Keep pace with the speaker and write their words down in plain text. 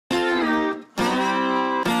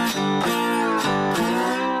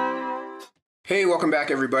Hey, welcome back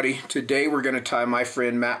everybody. Today we're going to tie my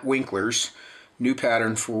friend Matt Winkler's new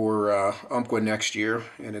pattern for Umpqua next year,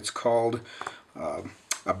 and it's called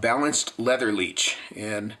a balanced leather leech.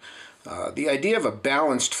 And the idea of a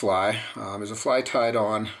balanced fly is a fly tied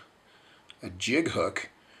on a jig hook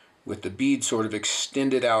with the bead sort of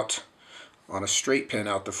extended out on a straight pin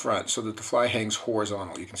out the front so that the fly hangs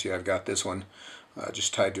horizontal. You can see I've got this one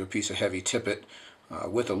just tied to a piece of heavy tippet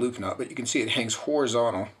with a loop knot, but you can see it hangs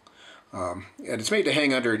horizontal. And it's made to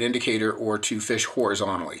hang under an indicator or to fish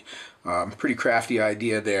horizontally. Pretty crafty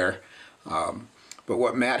idea there. But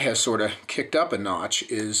what Matt has sort of kicked up a notch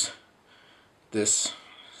is this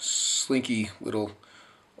slinky little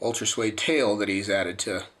Ultrasuede tail that he's added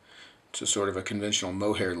to sort of a conventional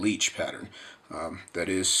mohair leech pattern. That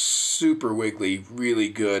is super wiggly, really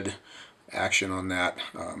good action on that,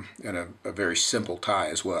 and a very simple tie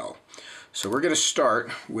as well. So we're going to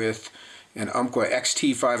start with an Umpqua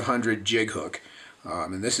XT500 jig hook,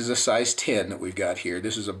 and this is a size 10 that we've got here.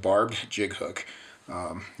 This is a barbed jig hook,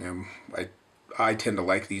 and I tend to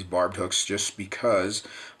like these barbed hooks just because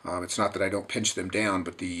it's not that I don't pinch them down,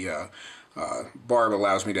 but the barb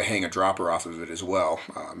allows me to hang a dropper off of it as well,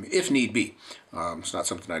 if need be. It's not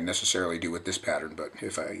something I necessarily do with this pattern, but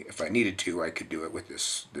if I needed to, I could do it with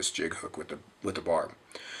this jig hook with the barb.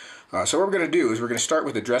 So what we're going to do is we're going to start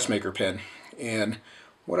with a Dressmaker pin, and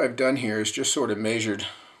what I've done here is just sort of measured,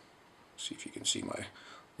 see if you can see my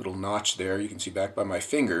little notch there, you can see back by my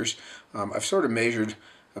fingers. I've sort of measured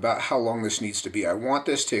about how long this needs to be. I want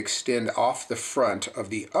this to extend off the front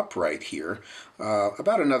of the upright here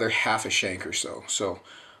about another half a shank or so. So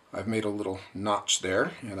I've made a little notch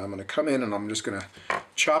there, and I'm going to come in and I'm just going to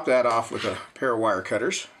chop that off with a pair of wire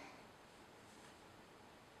cutters.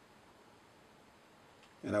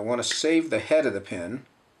 And I want to save the head of the pin.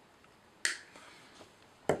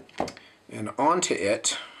 And onto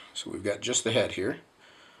it, so we've got just the head here,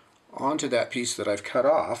 onto that piece that I've cut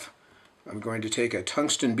off, I'm going to take a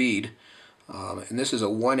tungsten bead, and this is a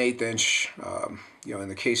 1/8 inch, in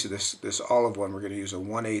the case of this olive one, we're going to use a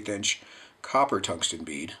 1/8 inch copper tungsten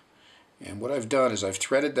bead. And what I've done is I've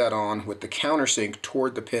threaded that on with the countersink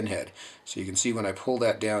toward the pin head. So you can see when I pull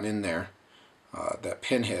that down in there, that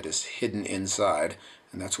pin head is hidden inside,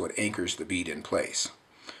 and that's what anchors the bead in place.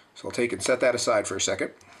 So I'll take and set that aside for a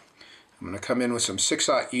second. I'm going to come in with some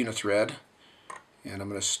 6/0 UNI-Thread, and I'm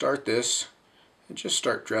going to start this and just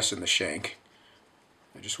start dressing the shank.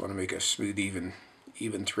 I just want to make a smooth,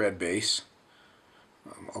 even thread base.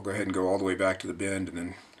 I'll go ahead and go all the way back to the bend and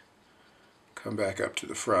then come back up to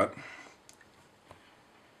the front.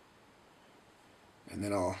 And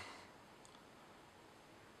then I'll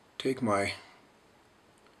take my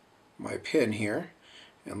pin here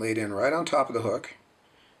and lay it in right on top of the hook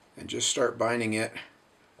and just start binding it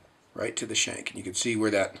right to the shank. And you can see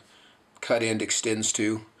where that cut end extends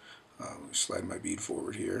to. Slide my bead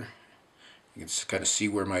forward here. You can kind of see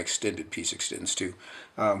where my extended piece extends to.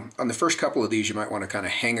 On the first couple of these, you might want to kind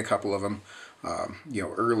of hang a couple of them,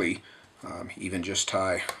 early. Even just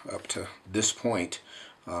tie up to this point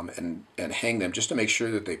and hang them just to make sure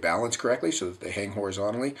that they balance correctly, so that they hang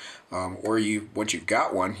horizontally. Or once you've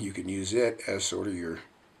got one, you can use it as sort of your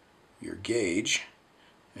gauge.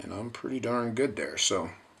 And I'm pretty darn good there.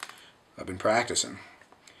 So I've been practicing.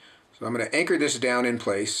 So I'm going to anchor this down in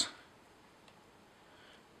place,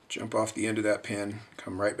 jump off the end of that pin,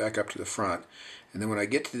 come right back up to the front, and then when I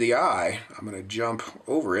get to the eye, I'm going to jump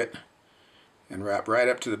over it and wrap right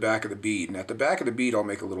up to the back of the bead. And at the back of the bead, I'll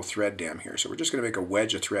make a little thread dam here. So we're just going to make a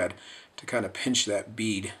wedge of thread to kind of pinch that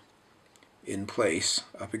bead in place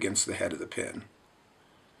up against the head of the pin.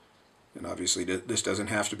 And obviously this doesn't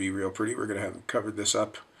have to be real pretty. We're going to have covered this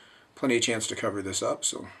up, plenty of chance to cover this up.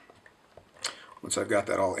 So once I've got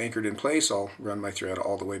that all anchored in place, I'll run my thread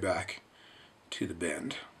all the way back to the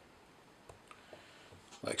bend,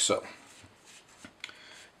 like so.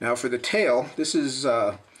 Now for the tail, this is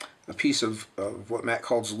a piece of what Matt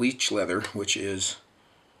calls leech leather, which is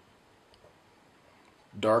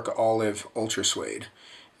dark olive Ultrasuede.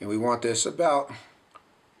 And we want this about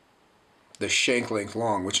the shank length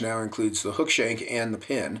long, which now includes the hook shank and the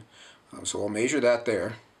pin. So I'll measure that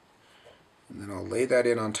there, and then I'll lay that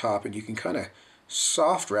in on top, and you can kind of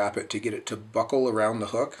soft wrap it to get it to buckle around the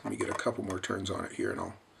hook. Let me get a couple more turns on it here and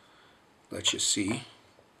I'll let you see.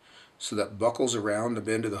 So that buckles around the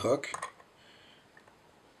bend of the hook.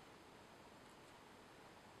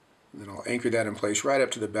 And then I'll anchor that in place right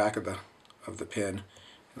up to the back of the pin,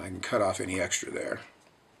 and I can cut off any extra there.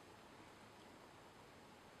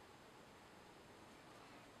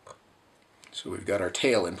 So we've got our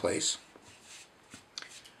tail in place.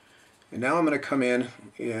 And now I'm going to come in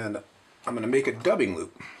and I'm going to make a dubbing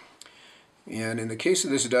loop. And in the case of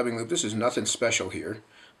this dubbing loop, this is nothing special here.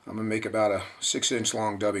 I'm going to make about a 6-inch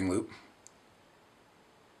long dubbing loop.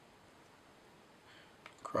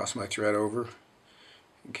 Cross my thread over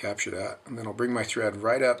and capture that. And then I'll bring my thread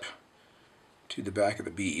right up to the back of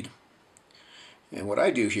the bead. And what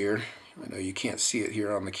I do here, I know you can't see it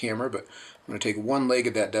here on the camera, but I'm going to take one leg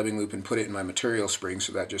of that dubbing loop and put it in my material spring,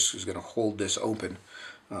 so that just is going to hold this open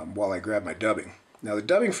while I grab my dubbing. Now the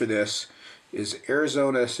dubbing for this is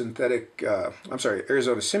Arizona Simi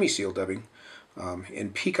Seal dubbing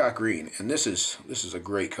in Peacock green, and this is a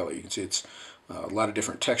great color. You can see it's a lot of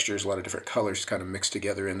different textures, a lot of different colors kind of mixed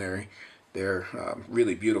together in there. They're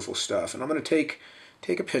really beautiful stuff. And I'm going to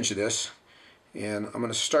take a pinch of this, and I'm going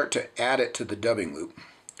to start to add it to the dubbing loop.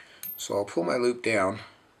 So I'll pull my loop down,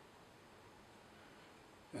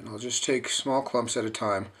 and I'll just take small clumps at a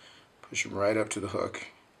time, push them right up to the hook,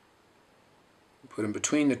 put them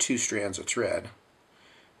between the two strands of thread.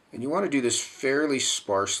 And you want to do this fairly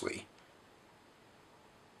sparsely.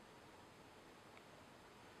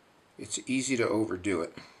 It's easy to overdo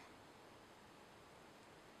it.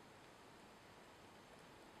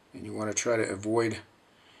 And you want to try to avoid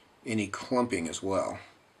any clumping as well.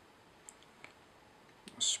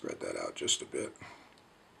 Spread that out just a bit.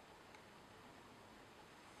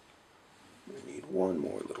 We need one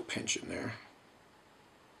more little pinch in there.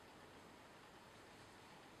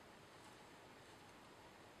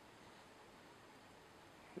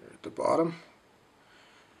 Here at the bottom.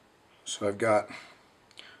 So I've got,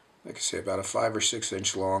 like I say, about a 5 or 6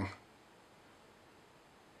 inch long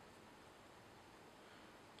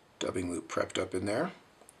dubbing loop prepped up in there.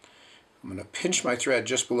 I'm going to pinch my thread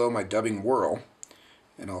just below my dubbing whorl,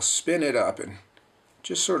 and I'll spin it up and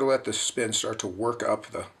just sort of let the spin start to work up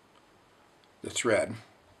the thread.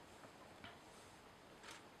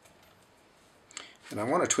 And I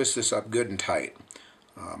want to twist this up good and tight.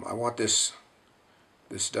 I want this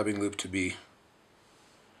dubbing loop to be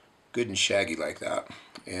good and shaggy like that.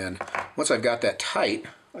 And once I've got that tight,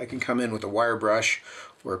 I can come in with a wire brush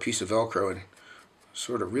or a piece of Velcro and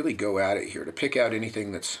sort of really go at it here to pick out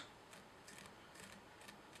anything that's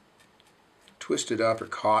twisted up or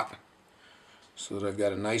caught, so that I've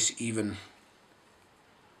got a nice even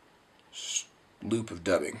loop of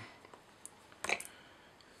dubbing.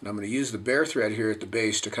 And I'm going to use the bare thread here at the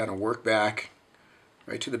base to kind of work back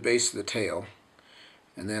right to the base of the tail.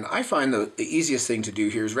 And then I find the easiest thing to do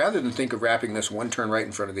here is, rather than think of wrapping this one turn right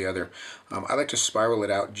in front of the other, I like to spiral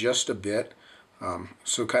it out just a bit.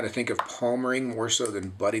 So kind of think of palmering more so than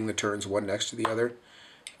butting the turns one next to the other.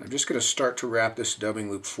 I'm just going to start to wrap this dubbing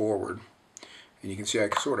loop forward. And you can see I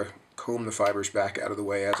sort of comb the fibers back out of the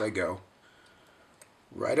way as I go,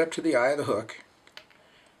 right up to the eye of the hook.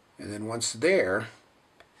 And then once there,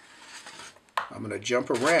 I'm going to jump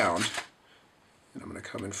around, and I'm going to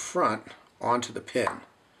come in front onto the pin.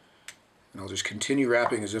 And I'll just continue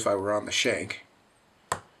wrapping as if I were on the shank.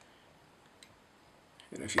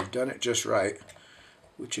 And if you've done it just right,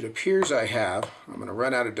 which it appears I have, I'm going to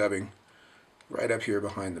run out of dubbing right up here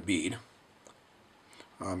behind the bead.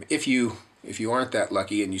 If you aren't that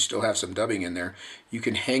lucky and you still have some dubbing in there, you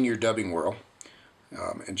can hang your dubbing whorl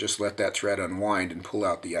and just let that thread unwind and pull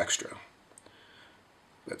out the extra.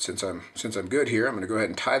 But since I'm good here, I'm going to go ahead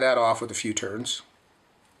and tie that off with a few turns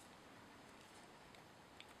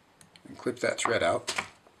and clip that thread out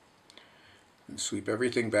and sweep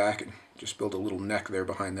everything back and just build a little neck there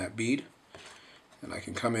behind that bead, and I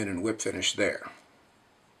can come in and whip finish there.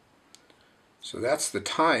 So that's the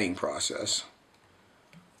tying process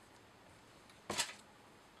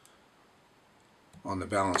on the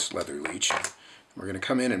balanced leather leech. We're going to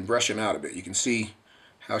come in and brush him out a bit. You can see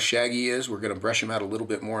how shaggy he is. We're going to brush him out a little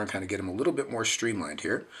bit more and kind of get him a little bit more streamlined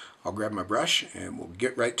here. I'll grab my brush and we'll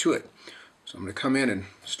get right to it. So I'm going to come in and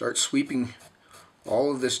start sweeping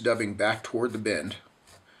all of this dubbing back toward the bend,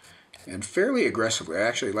 and fairly aggressively. I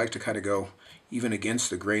actually like to kind of go even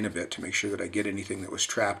against the grain a bit to make sure that I get anything that was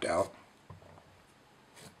trapped out.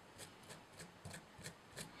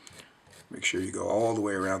 Make sure you go all the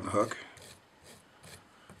way around the hook.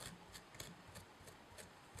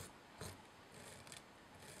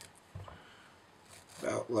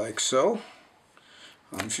 About like so.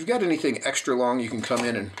 If you've got anything extra long, you can come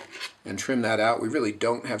in and trim that out. We really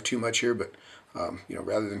don't have too much here, but you know,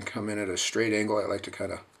 rather than come in at a straight angle, I like to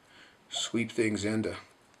kind of sweep things in to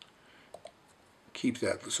keep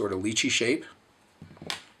that sort of leechy shape.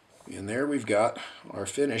 And there we've got our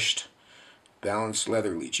finished balanced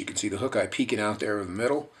leather leech. You can see the hook eye peeking out there in the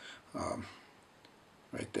middle,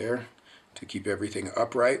 right there, to keep everything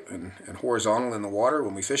upright and horizontal in the water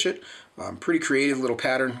when we fish it. Pretty creative little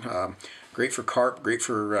pattern. Great for carp, great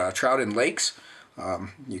for trout in lakes.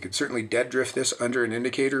 You can certainly dead drift this under an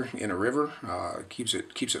indicator in a river. Keeps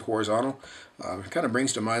it horizontal. It kind of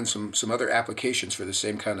brings to mind some other applications for the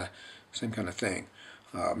same kind of thing.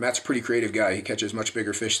 Matt's a pretty creative guy. He catches much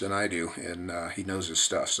bigger fish than I do, and he knows his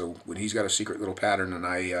stuff. So when he's got a secret little pattern and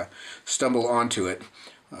I stumble onto it,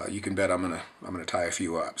 you can bet I'm gonna tie a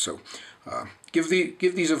few up. So give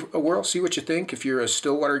these a whirl. See what you think. If you're a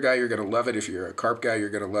stillwater guy, you're gonna love it. If you're a carp guy, you're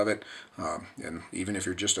gonna love it. And even if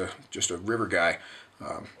you're just a river guy,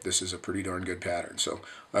 this is a pretty darn good pattern. So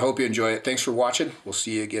I hope you enjoy it. Thanks for watching. We'll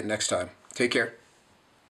see you again next time. Take care.